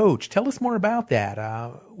pro coach. Tell us more about that.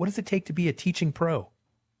 What does it take to be a teaching pro?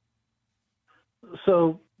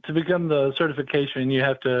 So to become the certification, you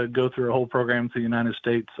have to go through a whole program through the United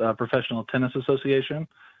States Professional Tennis Association.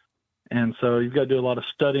 And so you've got to do a lot of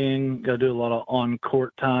studying, got to do a lot of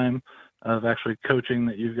on-court time of actually coaching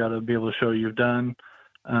that you've got to be able to show you've done.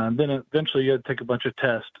 Then eventually you got to take a bunch of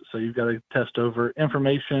tests. So you've got to test over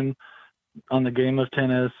information on the game of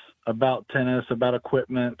tennis, about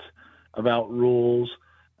equipment, about rules.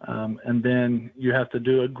 And then you have to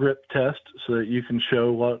do a grip test so that you can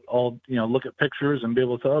show what all, look at pictures and be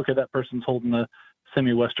able to say, okay, that person's holding a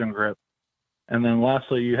semi-Western grip. And then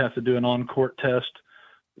lastly, you have to do an on-court test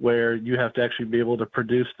where you have to actually be able to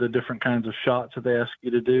produce the different kinds of shots that they ask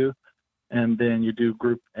you to do. And then you do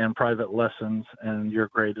group and private lessons, and you're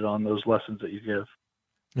graded on those lessons that you give.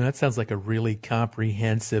 Now, that sounds like a really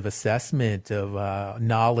comprehensive assessment of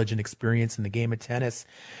knowledge and experience in the game of tennis.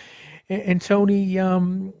 And Tony,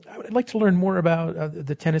 I'd like to learn more about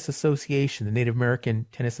the Tennis Association, the Native American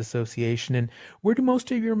Tennis Association, and where do most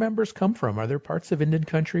of your members come from? Are there parts of Indian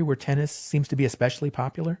country where tennis seems to be especially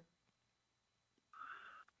popular?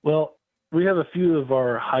 Well, we have a few of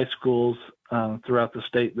our high schools throughout the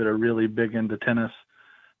state that are really big into tennis.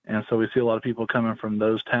 And so we see a lot of people coming from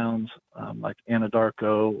those towns, like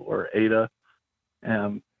Anadarko or Ada,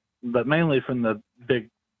 but mainly from the big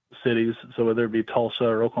cities. So whether it be Tulsa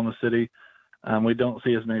or Oklahoma City, we don't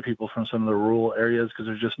see as many people from some of the rural areas because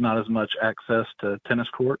there's just not as much access to tennis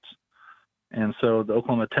courts. And so the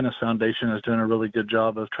Oklahoma Tennis Foundation is doing a really good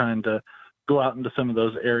job of trying to go out into some of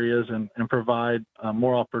those areas and provide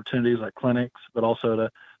more opportunities like clinics, but also to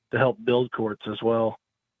help build courts as well.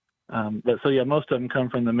 But most of them come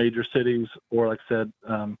from the major cities or, like I said,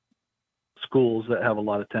 schools that have a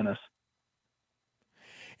lot of tennis.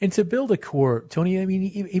 And to build a court, Tony, I mean,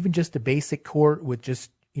 even just a basic court with just,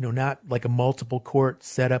 not like a multiple court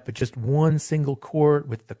setup, but just one single court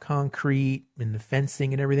with the concrete and the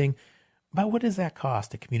fencing and everything, about what does that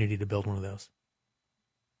cost a community to build one of those?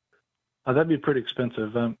 That'd be pretty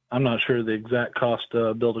expensive. I'm not sure the exact cost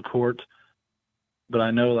to build a court, but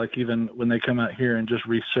I know like even when they come out here and just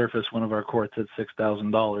resurface one of our courts, it's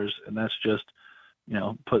 $6,000, and that's just,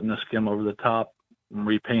 putting the skim over the top and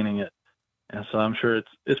repainting it. And so I'm sure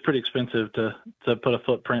it's pretty expensive to put a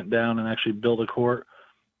footprint down and actually build a court.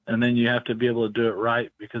 And then you have to be able to do it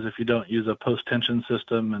right, because if you don't use a post-tension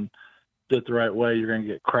system and do it the right way, you're going to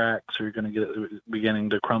get cracks, or you're going to get it beginning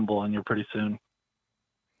to crumble on you pretty soon.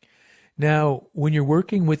 Now, when you're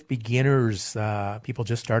working with beginners, people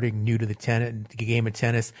just starting new to the game of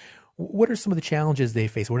tennis, what are some of the challenges they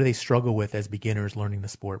face? What do they struggle with as beginners learning the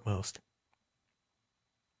sport most?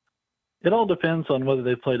 It all depends on whether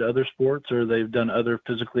they've played other sports or they've done other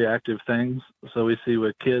physically active things. So we see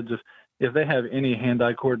with kids, if they have any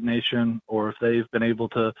hand-eye coordination, or if they've been able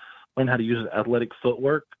to learn how to use athletic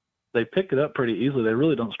footwork, they pick it up pretty easily. They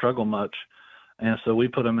really don't struggle much. And so we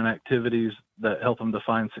put them in activities that help them to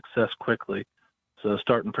find success quickly. So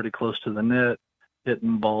starting pretty close to the net,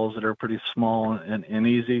 hitting balls that are pretty small and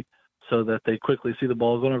easy, so that they quickly see the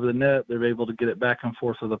ball going over the net. They're able to get it back and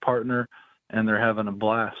forth with a partner, and they're having a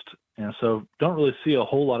blast. And so don't really see a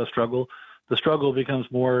whole lot of struggle. The struggle becomes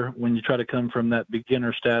more when you try to come from that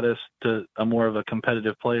beginner status to a more of a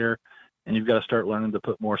competitive player, and you've got to start learning to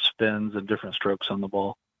put more spins and different strokes on the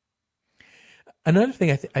ball. Another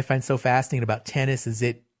thing I find so fascinating about tennis is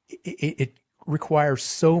it requires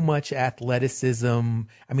so much athleticism.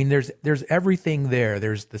 I mean, there's everything there.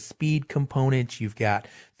 There's the speed component. You've got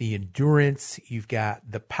the endurance. You've got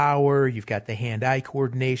the power. You've got the hand-eye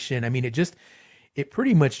coordination. I mean, it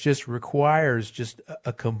pretty much just requires just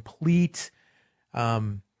a complete,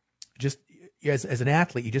 just as an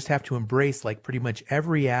athlete, you just have to embrace like pretty much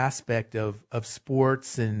every aspect of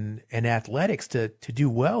sports and athletics to do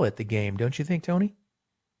well at the game. Don't you think, Tony?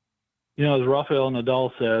 As Rafael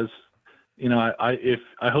Nadal says,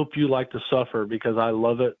 I hope you like to suffer, because I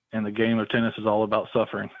love it. And the game of tennis is all about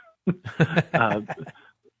suffering.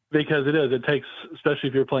 Because it takes, especially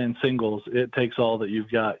if you're playing singles, it takes all that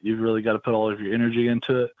you've got. You've really got to put all of your energy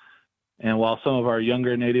into it. And while some of our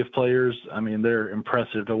younger native players, I mean, they're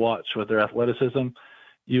impressive to watch with their athleticism,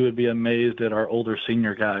 you would be amazed at our older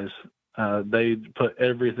senior guys. They put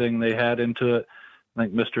everything they had into it. I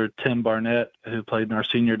think Mr. Tim Barnett, who played in our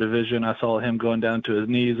senior division, I saw him going down to his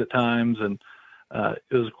knees at times, and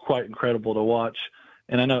it was quite incredible to watch.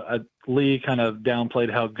 And I know Lee kind of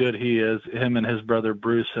downplayed how good he is. Him and his brother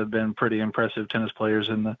Bruce have been pretty impressive tennis players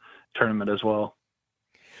in the tournament as well.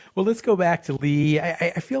 Well, let's go back to Lee.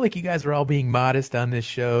 I feel like you guys are all being modest on this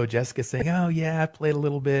show. Jessica saying, oh, yeah, I played a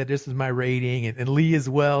little bit. This is my rating. And Lee as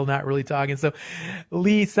well, not really talking. So,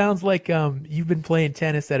 Lee, sounds like you've been playing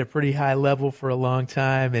tennis at a pretty high level for a long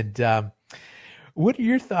time. And what are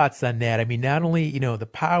your thoughts on that? I mean, not only, the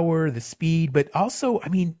power, the speed, but also, I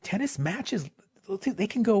mean, tennis matches, they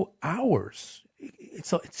can go hours.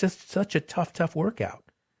 It's just such a tough workout.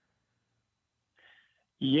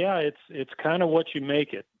 Yeah, it's kind of what you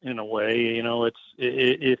make it in a way.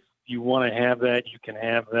 If you want to have that, you can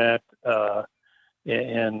have that,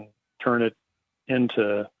 and turn it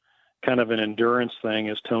into kind of an endurance thing,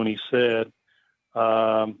 as Tony said.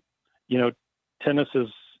 Tennis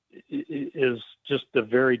is just a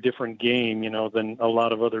very different game, than a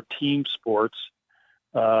lot of other team sports.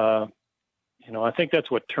 I think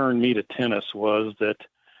that's what turned me to tennis, was that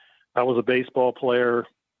I was a baseball player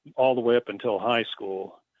all the way up until high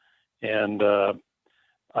school. And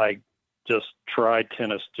I just tried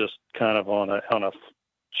tennis just kind of on a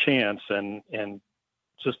chance, and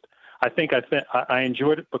just I think I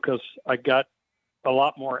enjoyed it because I got a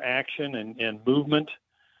lot more action and movement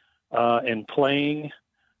and playing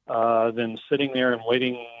than sitting there and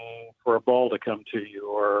waiting for a ball to come to you,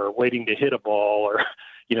 or waiting to hit a ball, or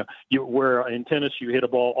where in tennis you hit a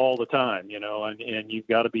ball all the time, and you've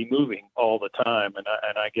got to be moving all the time, and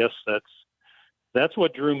I guess that's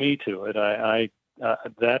what drew me to it.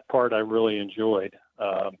 That part I really enjoyed,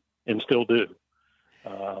 and still do.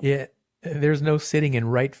 Yeah, there's no sitting in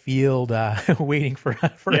right field waiting for a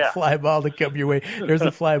fly ball to come your way. There's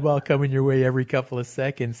a fly ball coming your way every couple of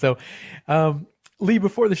seconds. So, Lee,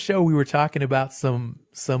 before the show, we were talking about some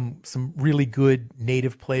really good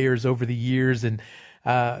native players over the years, and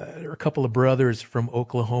there are a couple of brothers from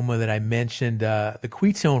Oklahoma that I mentioned, the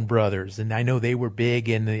Quitone brothers, and I know they were big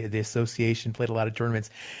in the association, played a lot of tournaments,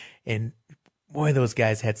 and boy, those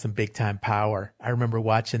guys had some big time power. I remember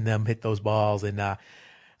watching them hit those balls, and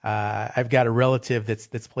I've got a relative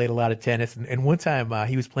that's played a lot of tennis, and one time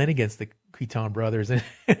he was playing against the Queton brothers, and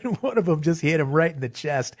one of them just hit him right in the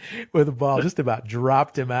chest with a ball, just about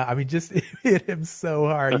dropped him out. I mean, just hit him so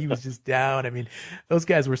hard. He was just down. I mean, those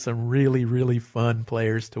guys were some really, really fun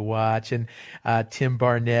players to watch. And Tim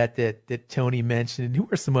Barnett that Tony mentioned. And who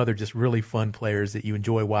are some other just really fun players that you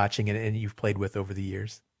enjoy watching and you've played with over the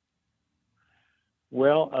years?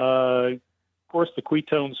 Well, of course, the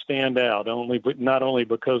Quetones stand out, not only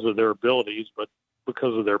because of their abilities, but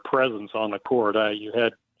because of their presence on the court. You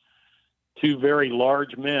had two very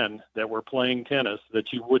large men that were playing tennis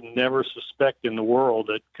that you would never suspect in the world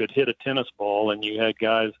that could hit a tennis ball, and you had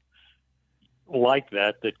guys like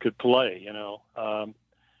that could play.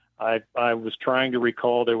 I was trying to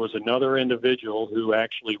recall there was another individual who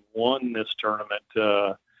actually won this tournament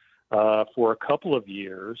for a couple of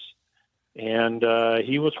years, and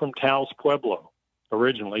he was from Taos Pueblo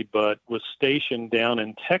originally, but was stationed down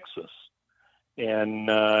in Texas. And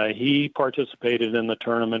he participated in the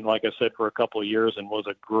tournament, like I said, for a couple of years and was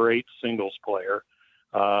a great singles player.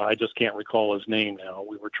 I just can't recall his name now.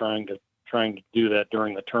 We were trying to do that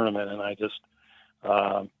during the tournament, and I just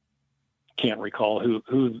can't recall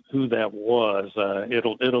who that was.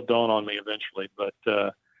 It'll dawn on me eventually. But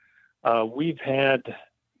we've had,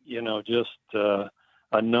 just a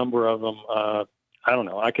number of them. I don't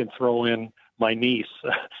know. I can throw in my niece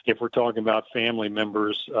if we're talking about family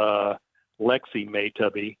members. Lexi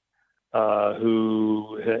Maytubby,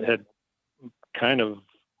 who had kind of,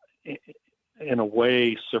 in a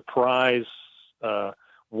way,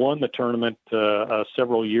 won the tournament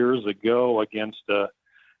several years ago against a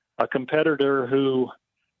competitor who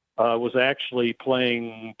was actually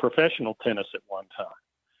playing professional tennis at one time.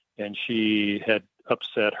 And she had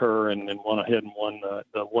upset her and went ahead and won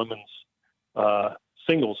the women's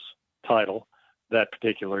singles title that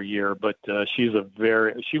particular year, but she was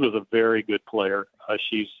a very good player.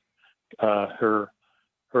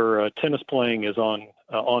 Her tennis playing is on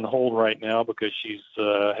hold right now because she's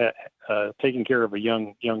taking care of a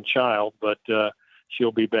young child, but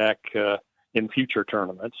she'll be back in future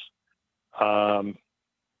tournaments. At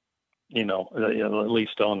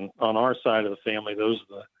least on our side of the family,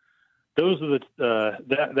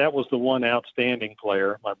 that was the one outstanding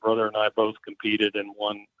player. My brother and I both competed and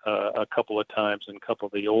won a couple of times in a couple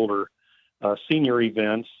of the older senior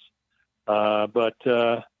events. But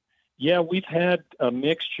we've had a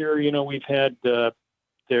mixture. We've had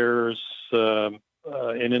there's an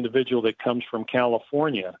individual that comes from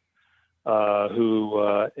California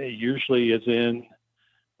who usually is in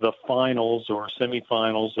the finals or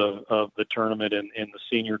semifinals of the tournament in the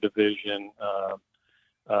senior division.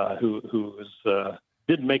 Who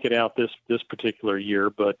didn't make it out this particular year,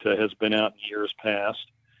 but has been out in years past.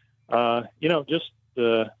 Just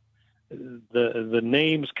the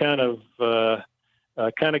names kind of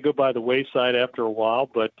go by the wayside after a while,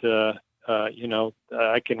 but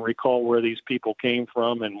I can recall where these people came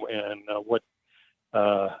from and what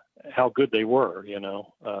how good they were.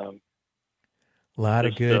 A lot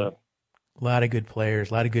of good players,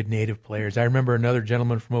 a lot of good native players. I remember another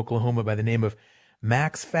gentleman from Oklahoma by the name of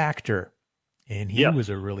Max Factor, and he was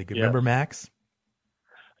a really good. Remember Max?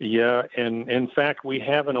 Yeah, and in fact, we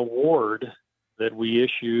have an award that we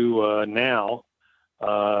issue now.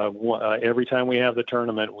 Every time we have the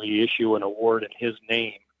tournament, we issue an award in his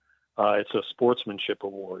name. It's a sportsmanship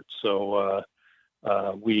award. So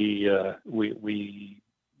we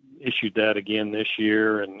issued that again this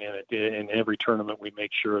year, and in every tournament, we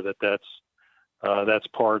make sure that's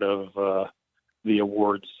part of the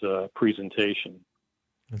awards presentation.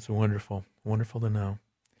 That's wonderful. Wonderful to know.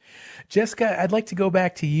 Jessica, I'd like to go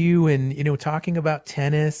back to you and, talking about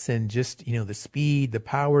tennis and just, the speed, the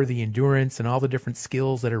power, the endurance, and all the different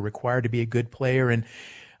skills that are required to be a good player. And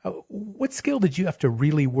what skill did you have to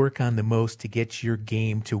really work on the most to get your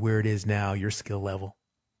game to where it is now, your skill level?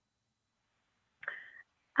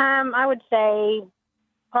 I would say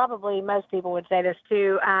probably most people would say this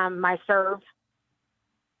too. My serve.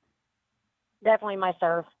 Definitely my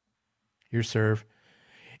serve. Your serve.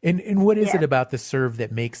 And what is it about the serve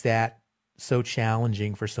that makes that so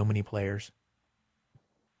challenging for so many players?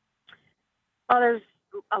 Well, there's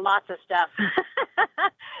lots of stuff.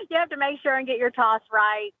 You have to make sure and get your toss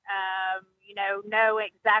right. Know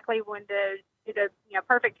exactly when to do the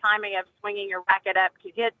perfect timing of swinging your racket up to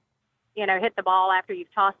hit the ball after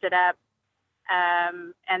you've tossed it up.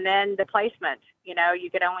 And then the placement, you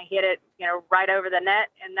could only hit it, right over the net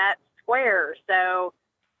in that square. So,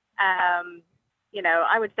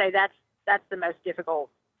 I would say that's the most difficult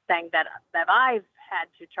thing that I've had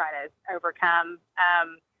to try to overcome.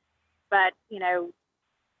 But,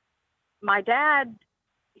 my dad,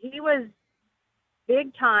 he was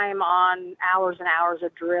big time on hours and hours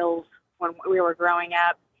of drills when we were growing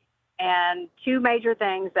up. And two major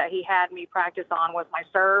things that he had me practice on was my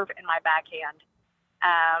serve and my backhand.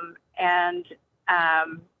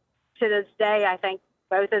 To this day, I think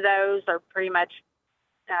both of those are pretty much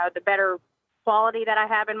the better quality that I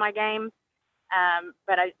have in my game.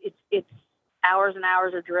 But it's hours and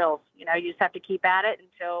hours of drills. You just have to keep at it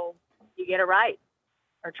until you get it right,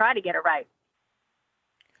 or try to get it right.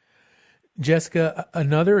 Jessica,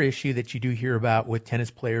 another issue that you do hear about with tennis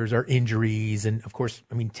players are injuries and, of course,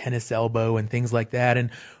 tennis elbow and things like that. And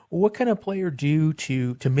what can a player do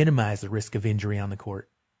to minimize the risk of injury on the court?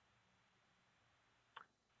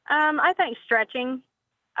 I think stretching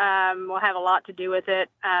will have a lot to do with it.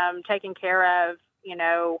 Taking care of,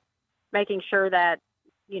 making sure that,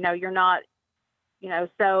 you're not, you're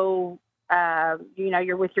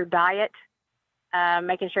with your diet.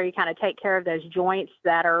 Making sure you kind of take care of those joints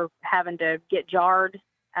that are having to get jarred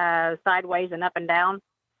sideways and up and down.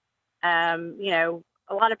 A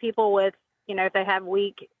lot of people with, if they have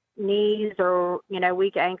weak knees or,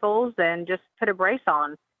 weak ankles, then just put a brace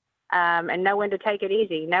on and know when to take it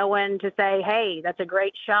easy. Know when to say, hey, that's a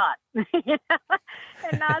great shot, and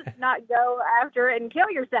not go after it and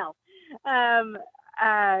kill yourself. In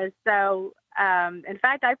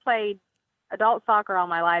fact, I played adult soccer all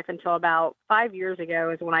my life until about 5 years ago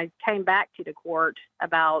is when I came back to the court.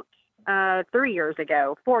 About 4 years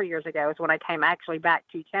ago is when I came actually back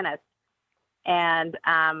to tennis. And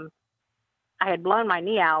I had blown my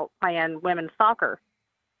knee out playing women's soccer.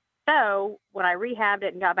 So when I rehabbed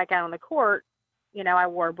it and got back out on the court, I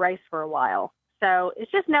wore a brace for a while. So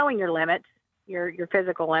it's just knowing your limits, your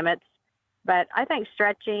physical limits. But I think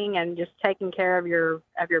stretching and just taking care of your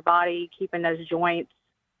body, keeping those joints,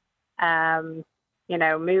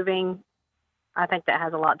 moving, I think that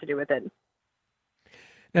has a lot to do with it.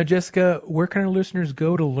 Now, Jessica, where can our listeners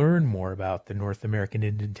go to learn more about the North American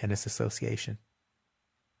Indian Tennis Association?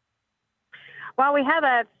 Well, we have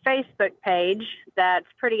a Facebook page that's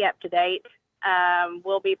pretty up to date.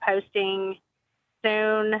 We'll be posting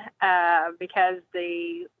soon because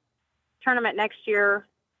the tournament next year,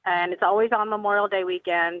 and it's always on Memorial Day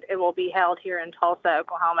weekend, it will be held here in Tulsa,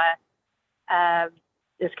 Oklahoma,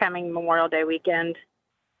 this coming Memorial Day weekend.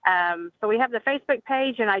 So we have the Facebook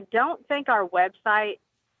page, and I don't think our website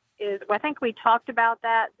is, I think we talked about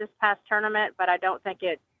that this past tournament, but I don't think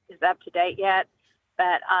it is up to date yet.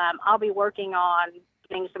 But I'll be working on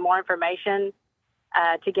getting some more information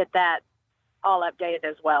to get that all updated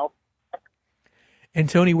as well. And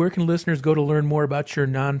Tony, where can listeners go to learn more about your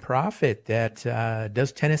nonprofit that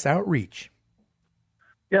does tennis outreach?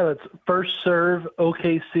 Yeah, that's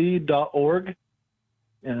firstserveokc.org.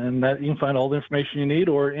 And that you can find all the information you need,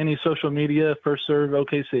 or any social media, First Serve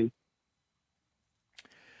OKC.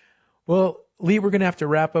 Well, Lee, we're going to have to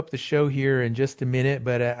wrap up the show here in just a minute,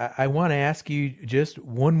 but I want to ask you just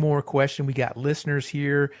one more question. We got listeners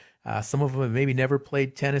here. Some of them have maybe never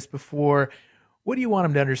played tennis before. What do you want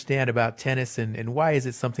them to understand about tennis, and why is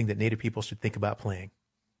it something that Native people should think about playing?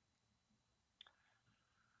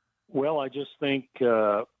 Well, I just think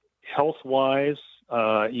health-wise,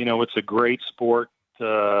 it's a great sport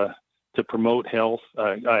to promote health,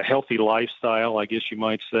 a healthy lifestyle, I guess you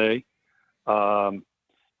might say. And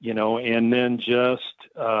then just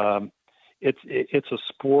it's a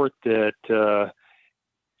sport that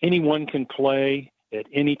anyone can play at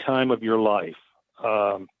any time of your life.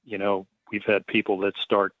 We've had people that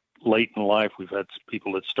start late in life. We've had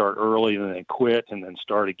people that start early and then quit and then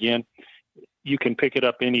start again. You can pick it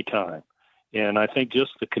up anytime. And I think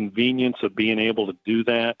just the convenience of being able to do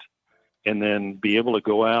that and then be able to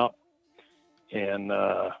go out and,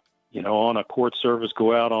 on a court service,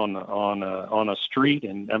 go out on a street.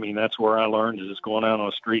 And I mean, that's where I learned, is just going out on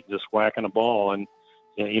a street and just whacking a ball. And,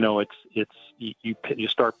 you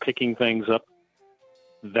start picking things up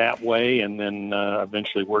that way, and then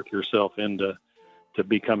eventually work yourself into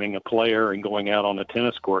becoming a player and going out on the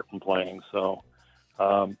tennis court and playing. So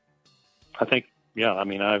I think,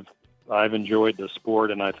 I've enjoyed the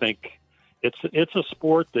sport, and I think it's a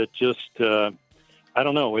sport that just I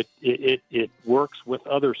don't know, it works with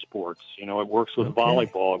other sports. It works with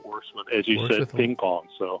volleyball. It works with, as you said, ping pong.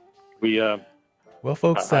 So well,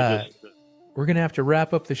 folks, we're going to have to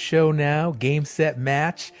wrap up the show now. Game, set,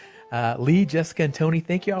 match. Lee, Jessica, and Tony,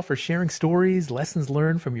 thank you all for sharing stories, lessons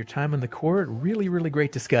learned from your time on the court. Really, really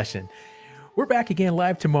great discussion. We're back again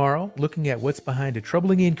live tomorrow, looking at what's behind a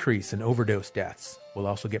troubling increase in overdose deaths. We'll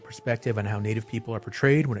also get perspective on how Native people are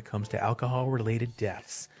portrayed when it comes to alcohol-related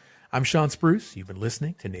deaths. I'm Sean Spruce. You've been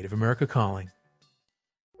listening to Native America Calling.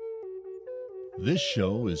 This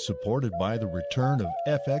show is supported by the return of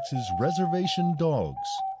FX's Reservation Dogs.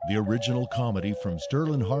 the original comedy from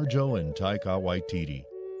Sterling Harjo and Taika Waititi.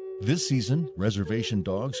 This season, Reservation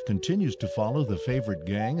Dogs continues to follow the favorite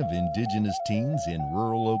gang of indigenous teens in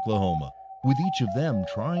rural Oklahoma, with each of them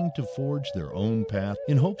trying to forge their own path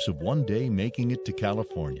in hopes of one day making it to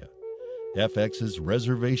California. FX's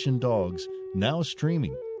Reservation Dogs, now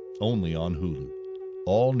streaming, only on Hulu.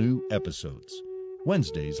 All new episodes,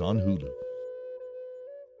 Wednesdays on Hulu.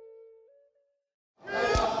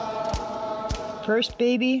 First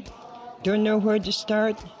baby? Don't know where to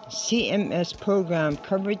start? CMS program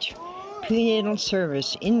coverage, prenatal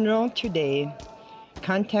service. Enroll today.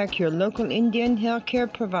 Contact your local Indian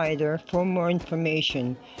healthcare provider for more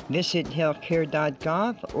information. Visit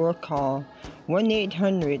healthcare.gov or call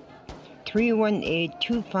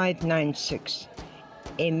 1-800-318-2596.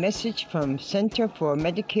 A message from Center for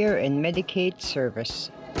Medicare and Medicaid Service.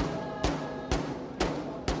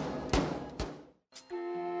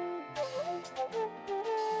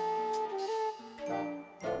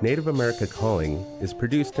 Native America Calling is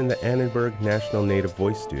produced in the Annenberg National Native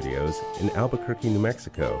Voice Studios in Albuquerque, New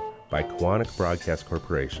Mexico by Koahnic Broadcast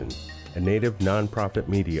Corporation, a Native nonprofit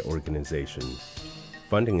media organization.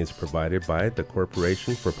 Funding is provided by the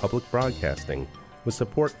Corporation for Public Broadcasting with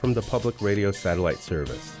support from the Public Radio Satellite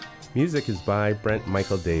Service. Music is by Brent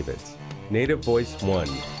Michael Davids. Native Voice One,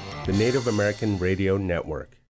 the Native American Radio Network.